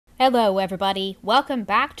Hello everybody, welcome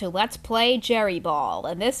back to Let's Play Jerry Ball,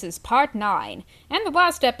 and this is part 9. In the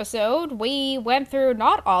last episode, we went through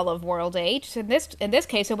not all of World 8, in this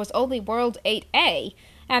case it was only World 8A,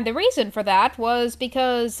 and the reason for that was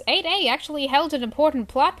because 8A actually held an important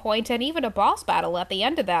plot point and even a boss battle at the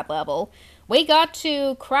end of that level. We got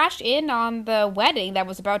to crash in on the wedding that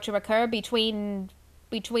was about to occur between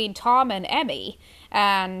Tom and Emmy,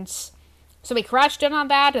 and so we crashed in on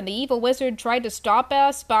that, and the evil wizard tried to stop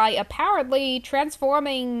us by apparently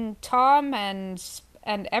transforming Tom and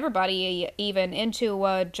everybody even into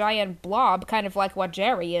a giant blob, kind of like what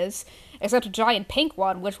Jerry is, except a giant pink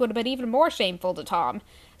one, which would have been even more shameful to Tom.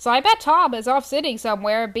 So I bet Tom is off sitting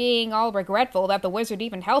somewhere being all regretful that the wizard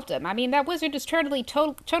even helped him. I mean, that wizard is totally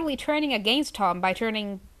turning against Tom by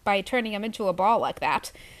turning him into a ball like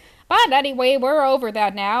that. But anyway, we're over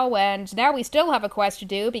that now, and now we still have a quest to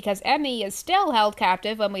do because Emmy is still held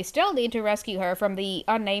captive and we still need to rescue her from the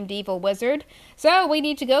unnamed evil wizard. So we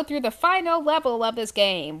need to go through the final level of this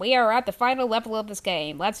game. We are at the final level of this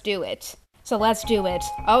game. Let's do it. So let's do it.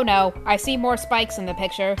 Oh no, I see more spikes in the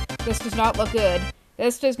picture. This does not look good.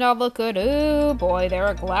 This does not look good. Oh boy, there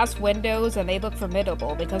are glass windows and they look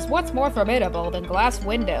formidable, because what's more formidable than glass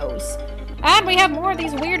windows? And we have more of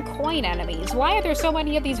these weird coin enemies. Why are there so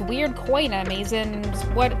many of these weird coin enemies in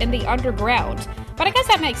the underground? But I guess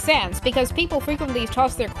that makes sense, because people frequently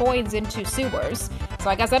toss their coins into sewers. So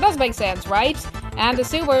I guess that does make sense, right? And the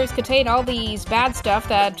sewers contain all these bad stuff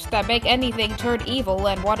that make anything turn evil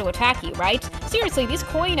and want to attack you, right? Seriously, these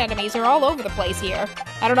coin enemies are all over the place here.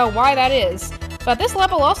 I don't know why that is. But this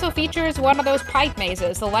level also features one of those pipe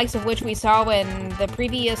mazes, the likes of which we saw in the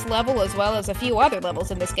previous level as well as a few other levels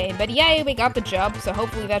in this game. But yay, we got the jump, so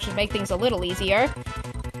hopefully that should make things a little easier.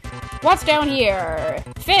 What's down here?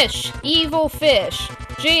 Fish! Evil fish!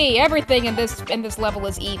 Gee, everything in this level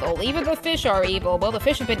is evil. Even the fish are evil. Well, the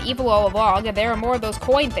fish have been evil all along, and there are more of those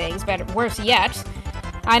coin things, but worse yet.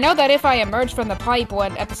 I know that if I emerge from the pipe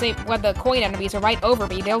when the coin enemies are right over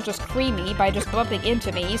me, they'll just cream me by just bumping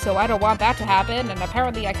into me, so I don't want that to happen, and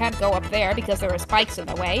apparently I can't go up there because there are spikes in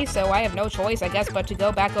the way, so I have no choice, I guess, but to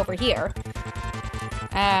go back over here.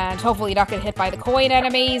 And hopefully not get hit by the coin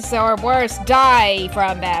enemies, or worse, die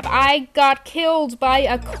from them. I got killed by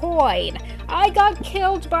a coin! I got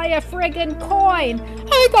killed by a friggin' coin!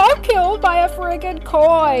 I got killed by a friggin'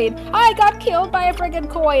 coin! I got killed by a friggin'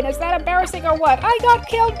 coin! Is that embarrassing or what? I got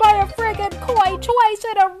killed by a friggin' coin twice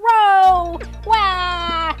in a row!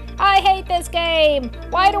 Wah! I hate this game!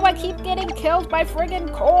 Why do I keep getting killed by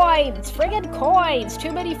friggin' coins? Friggin' coins!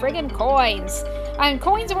 Too many friggin' coins! And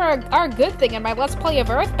coins are a good thing in my Let's Play of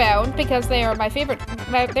Earthbound because they are my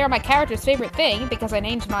character's favorite thing because I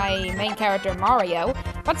named my main character Mario.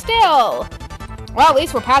 But still! Well, at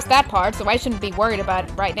least we're past that part, so I shouldn't be worried about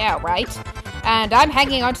it right now, right? And I'm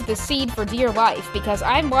hanging onto the seed for dear life, because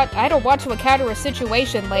I don't want to encounter a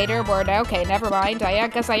situation later where, okay, never mind, I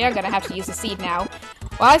guess I am gonna have to use the seed now.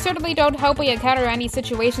 Well, I certainly don't hope we encounter any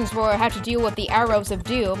situations where I have to deal with the arrows of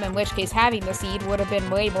doom, in which case having the seed would have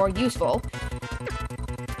been way more useful.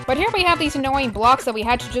 But here we have these annoying blocks that we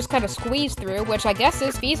had to just kind of squeeze through, which I guess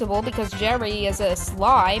is feasible because Jerry is a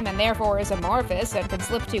slime and therefore is amorphous and can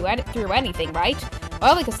slip through anything, right?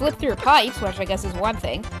 Well, he can slip through pipes, which I guess is one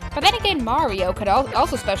thing. But then again, Mario could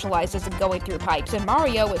also specializes in going through pipes, and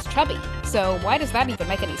Mario is chubby. So why does that even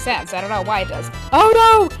make any sense? I don't know why it does. Oh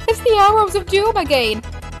no! It's the arrows of doom again!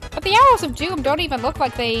 But the arrows of doom don't even look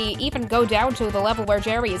like they even go down to the level where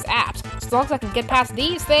Jerry is at. As long as I can get past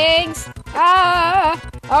these things! Ah!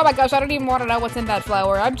 Oh my gosh, I don't even want to know what's in that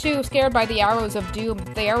flower. I'm too scared by the arrows of doom,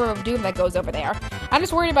 the arrow of doom that goes over there. I'm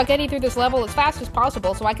just worried about getting through this level as fast as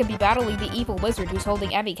possible so I can be battling the evil wizard who's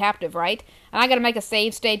holding Emmy captive, right? And I gotta make a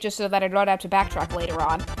save state just so that I don't have to backtrack later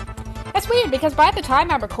on. That's weird, because by the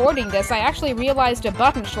time I'm recording this, I actually realized a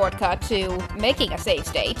button shortcut to making a save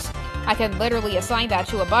state. I can literally assign that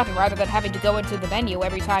to a button rather than having to go into the menu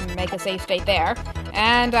every time and make a save state there.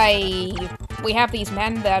 And we have these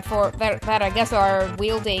men that I guess are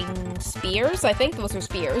wielding spears. I think those are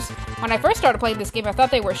spears. When I first started playing this game, I thought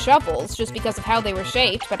they were shovels just because of how they were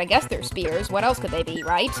shaped, but I guess they're spears. What else could they be,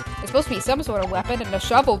 right? It's supposed to be some sort of weapon, and a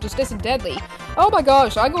shovel just isn't deadly. Oh my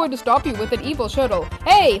gosh, I'm going to stop you with an evil shuttle.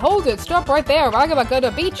 Hey, hold it, stop right there. I'm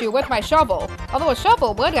gonna beat you with my shovel. Although a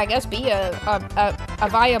shovel would, I guess, be a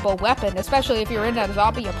viable weapon, especially if you're in a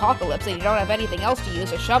zombie apocalypse and you don't have anything else to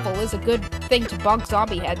use. A shovel is a good thing to bonk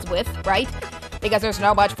zombie heads with, right? Because there's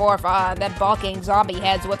no much more fun than bonking zombie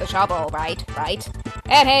heads with a shovel, right? Right?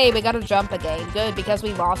 And hey, we got to jump again. Good, because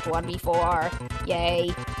we lost one before.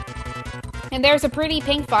 Yay. And there's a pretty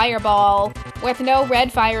pink fireball with no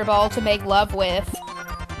red fireball to make love with.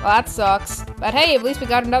 Well, that sucks. But hey, at least we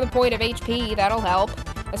got another point of HP. That'll help.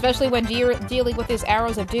 Especially when dealing with these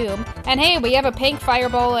arrows of doom. And hey, we have a pink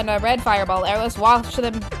fireball and a red fireball arrow. Let's watch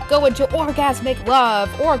them go into orgasmic love.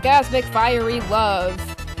 Orgasmic fiery love.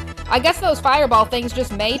 I guess those fireball things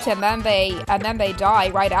just mate and then they die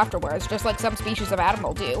right afterwards, just like some species of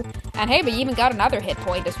animal do. And hey, we even got another hit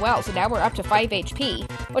point as well, so now we're up to 5 HP,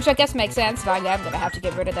 which I guess makes sense, and I am gonna have to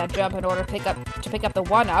get rid of that jump in order to pick up the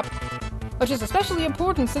 1-up. Which is especially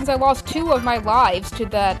important since I lost 2 of my lives to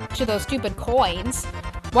those stupid coins.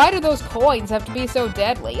 Why do those coins have to be so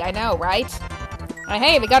deadly? I know, right? And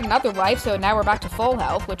hey, we got another life, so now we're back to full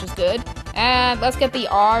health, which is good. And let's get the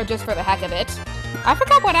R just for the heck of it. I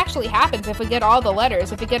forgot what actually happens if we get all the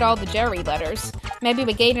letters, if we get all the Jerry letters. Maybe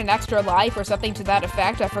we gain an extra life or something to that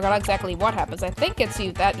effect. I forgot exactly what happens. I think it's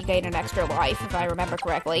that you gain an extra life, if I remember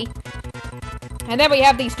correctly. And then we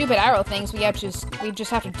have these stupid arrow things we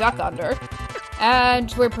just have to duck under.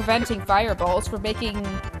 And we're preventing fireballs from making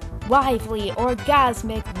lively,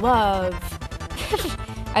 orgasmic love.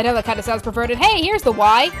 I know that kind of sounds perverted. Hey, here's the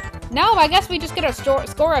Y. No, I guess we just get our score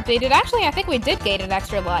updated. Actually, I think we did gain an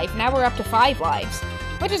extra life. Now we're up to 5 lives.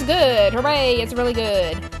 Which is good. Hooray, it's really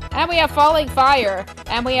good. And we have falling fire.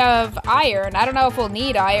 And we have iron. I don't know if we'll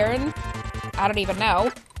need iron. I don't even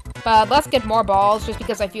know. But let's get more balls, just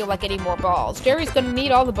because I feel like getting more balls. Jerry's gonna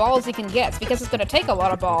need all the balls he can get, because it's gonna take a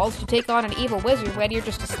lot of balls to take on an evil wizard when you're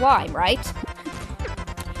just a slime, right?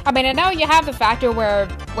 I mean, I know you have the factor where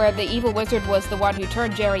the evil wizard was the one who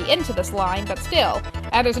turned Jerry into the slime, but still.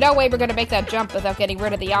 And there's no way we're gonna make that jump without getting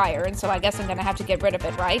rid of the iron, so I guess I'm gonna have to get rid of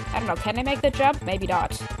it, right? I don't know, can I make that jump? Maybe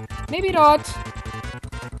not. Maybe not.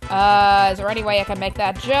 Is there any way I can make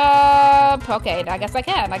that jump? Okay, I guess I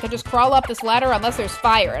can. I can just crawl up this ladder unless there's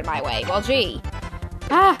fire in my way. Well, gee.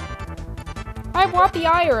 I want the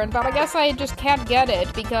iron, but I guess I just can't get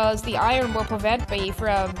it because the iron will prevent me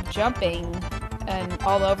from jumping and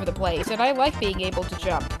all over the place, and I like being able to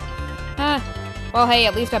jump. Well, hey,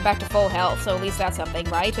 at least I'm back to full health, so at least that's something,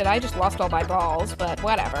 right? And I just lost all my balls, but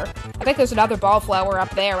whatever. I think there's another ball flower up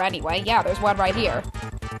there anyway. Yeah, there's one right here.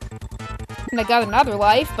 And I got another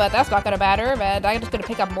life, but that's not gonna matter, and I'm just gonna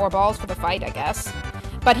pick up more balls for the fight, I guess.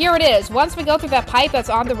 But here it is. Once we go through that pipe that's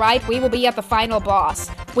on the right, we will be at the final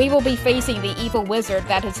boss. We will be facing the evil wizard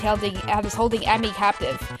that is holding Emmy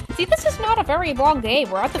captive. See, this is not a very long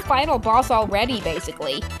game. We're at the final boss already,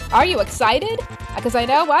 basically. Are you excited? Because I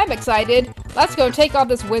know I'm excited. Let's go take on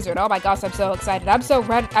this wizard. Oh my gosh, I'm so excited. I'm so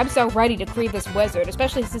ready to create this wizard,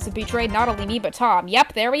 especially since it betrayed not only me but Tom.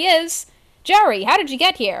 Yep, there he is. Jerry, how did you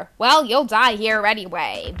get here? Well, you'll die here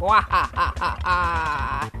anyway.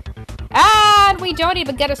 And we don't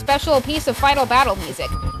even get a special piece of final battle music.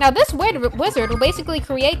 Now, this wizard will basically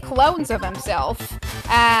create clones of himself,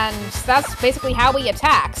 and that's basically how he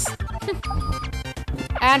attacks.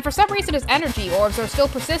 And for some reason, his energy orbs are still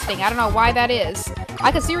persisting. I don't know why that is.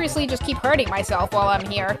 I could seriously just keep hurting myself while I'm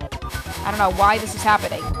here. I don't know why this is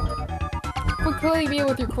happening. Quit killing me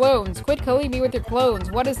with your clones. Quit killing me with your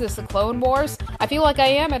clones. What is this, the Clone Wars? I feel like I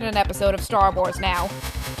am in an episode of Star Wars now.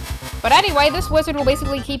 But anyway, this wizard will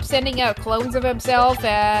basically keep sending out clones of himself,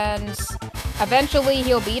 and eventually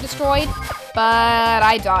he'll be destroyed. But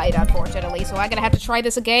I died, unfortunately, so I'm gonna have to try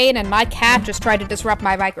this again, and my cat just tried to disrupt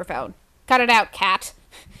my microphone. Cut it out, cat.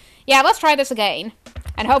 Yeah, let's try this again.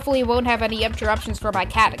 And hopefully we won't have any interruptions for my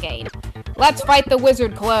cat again. Let's fight the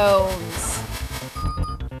wizard clones.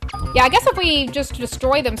 Yeah, I guess if we just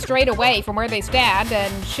destroy them straight away from where they stand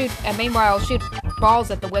and meanwhile shoot balls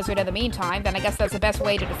at the wizard in the meantime, then I guess that's the best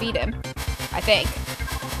way to defeat him. I think.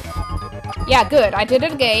 Yeah, good. I did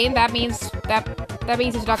it again. That means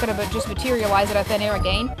he's not gonna just materialize out of thin air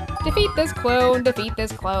again. Defeat this clone, defeat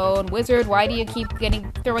this clone. Wizard, why do you keep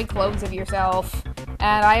throwing clones of yourself?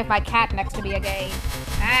 And I have my cat next to me again.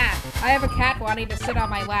 I have a cat wanting to sit on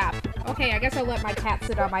my lap. Okay, I guess I'll let my cat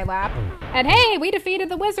sit on my lap. And hey, we defeated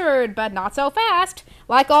the wizard, but not so fast.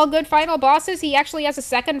 Like all good final bosses, he actually has a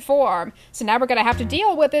second form. So now we're gonna have to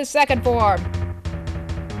deal with his second form.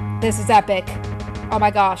 This is epic. Oh my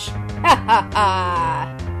gosh. Ha ha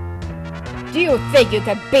ha. Do you think you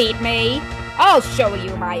can beat me? I'll show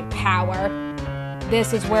you my power.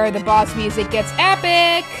 This is where the boss music gets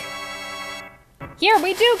epic. Here,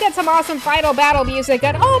 we do get some awesome final battle music,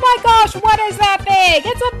 and oh my gosh, what is that thing?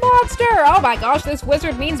 It's a monster! Oh my gosh, this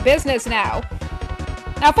wizard means business now.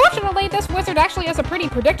 Now, fortunately, this wizard actually has a pretty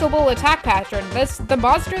predictable attack pattern. The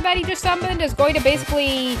monster that he just summoned is going to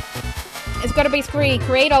basically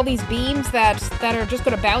create all these beams that are just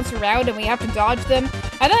going to bounce around, and we have to dodge them.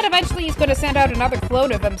 And then eventually he's going to send out another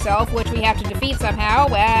clone of himself, which we have to defeat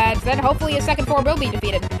somehow, and then hopefully his second form will be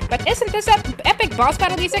defeated. but isn't this epic boss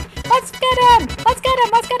battle music? Let's get him! Let's get him!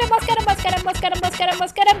 Let's get him! Let's get him! Let's get him! Let's get him! Let's get him!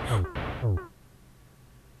 Let's get him!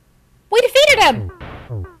 We defeated him!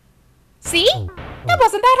 See? That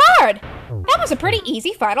wasn't that hard! That was a pretty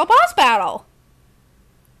easy final boss battle!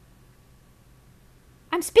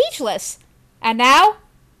 I'm speechless. And now?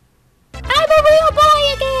 I'm a real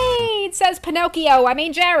boy again, says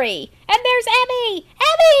Jerry. And there's Emmy!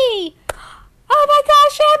 Emmy! Oh my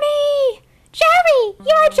gosh, Emmy! Jerry!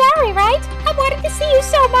 You're Jerry, right? I wanted to see you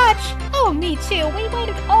so much. Oh, me too. We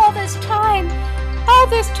waited all this time. All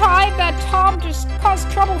this time that Tom just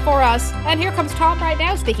caused trouble for us. And here comes Tom right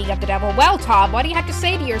now, speaking of the devil. Well, Tom, what do you have to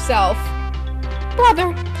say to yourself?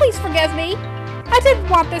 Brother, please forgive me. I didn't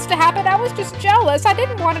want this to happen. I was just jealous. I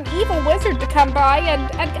didn't want an evil wizard to come by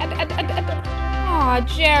and Aw,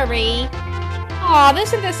 Jerry. Aw,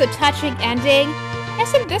 isn't this a touching ending?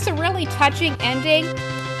 Isn't this a really touching ending?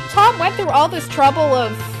 Tom went through all this trouble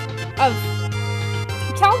of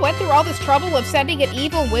sending an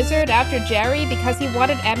evil wizard after Jerry because he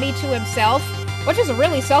wanted Emmy to himself, which is a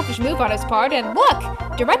really selfish move on his part. And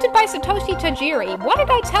look, directed by Satoshi Tajiri. What did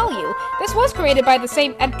I tell you? This was created by the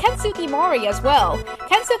same, and Ken Sugimori as well.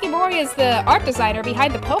 Ken Sugimori is the art designer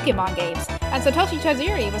behind the Pokemon games, and Satoshi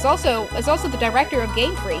Tajiri is also the director of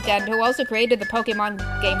Game Freak, and who also created the Pokemon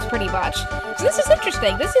games pretty much. So this is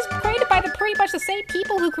interesting. This is created by pretty much the same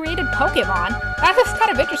people who created Pokemon. That is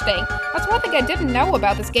kind of interesting. That's one thing I didn't know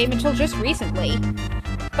about this game until just recently.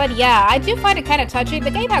 But yeah, I do find it kind of touching.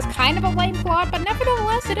 The game has kind of a lame plot, but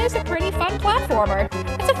nevertheless, it is a pretty fun platformer.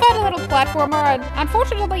 It's a fun little platformer, and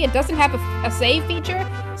unfortunately, it doesn't have a save feature.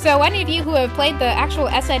 So any of you who have played the actual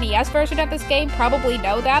SNES version of this game probably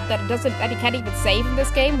know that you can't even save in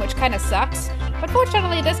this game, which kind of sucks. But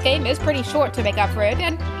fortunately, this game is pretty short to make up for it,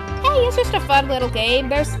 and hey, it's just a fun little game.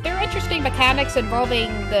 There are interesting mechanics involving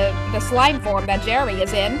the slime form that Jerry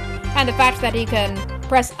is in, and the fact that he can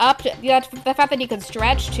press up, the fact that you can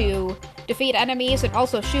stretch to defeat enemies and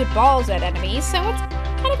also shoot balls at enemies, so it's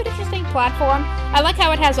kind of an interesting platform. I like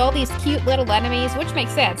how it has all these cute little enemies, which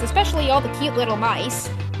makes sense, especially all the cute little mice,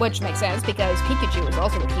 which makes sense because Pikachu is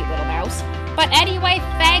also a cute little mouse. But anyway,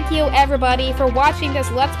 thank you everybody for watching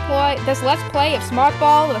this Let's Play of Smart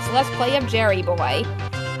Ball, this Let's Play of Jerry Boy.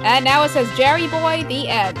 And now it says Jerry Boy, the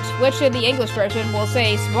end, which in the English version will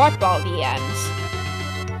say Smart Ball, the end.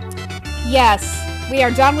 Yes. We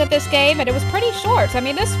are done with this game, and it was pretty short. I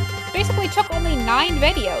mean, this basically took only 9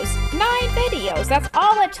 videos. 9 videos! That's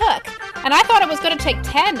all it took! And I thought it was going to take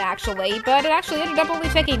 10, actually, but it actually ended up only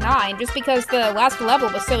taking 9, just because the last level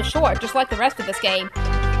was so short, just like the rest of this game.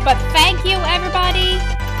 But thank you, everybody!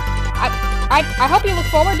 I hope you look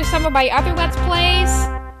forward to some of my other Let's Plays,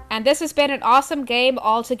 and this has been an awesome game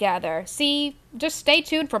altogether. Just stay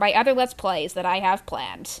tuned for my other Let's Plays that I have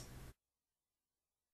planned.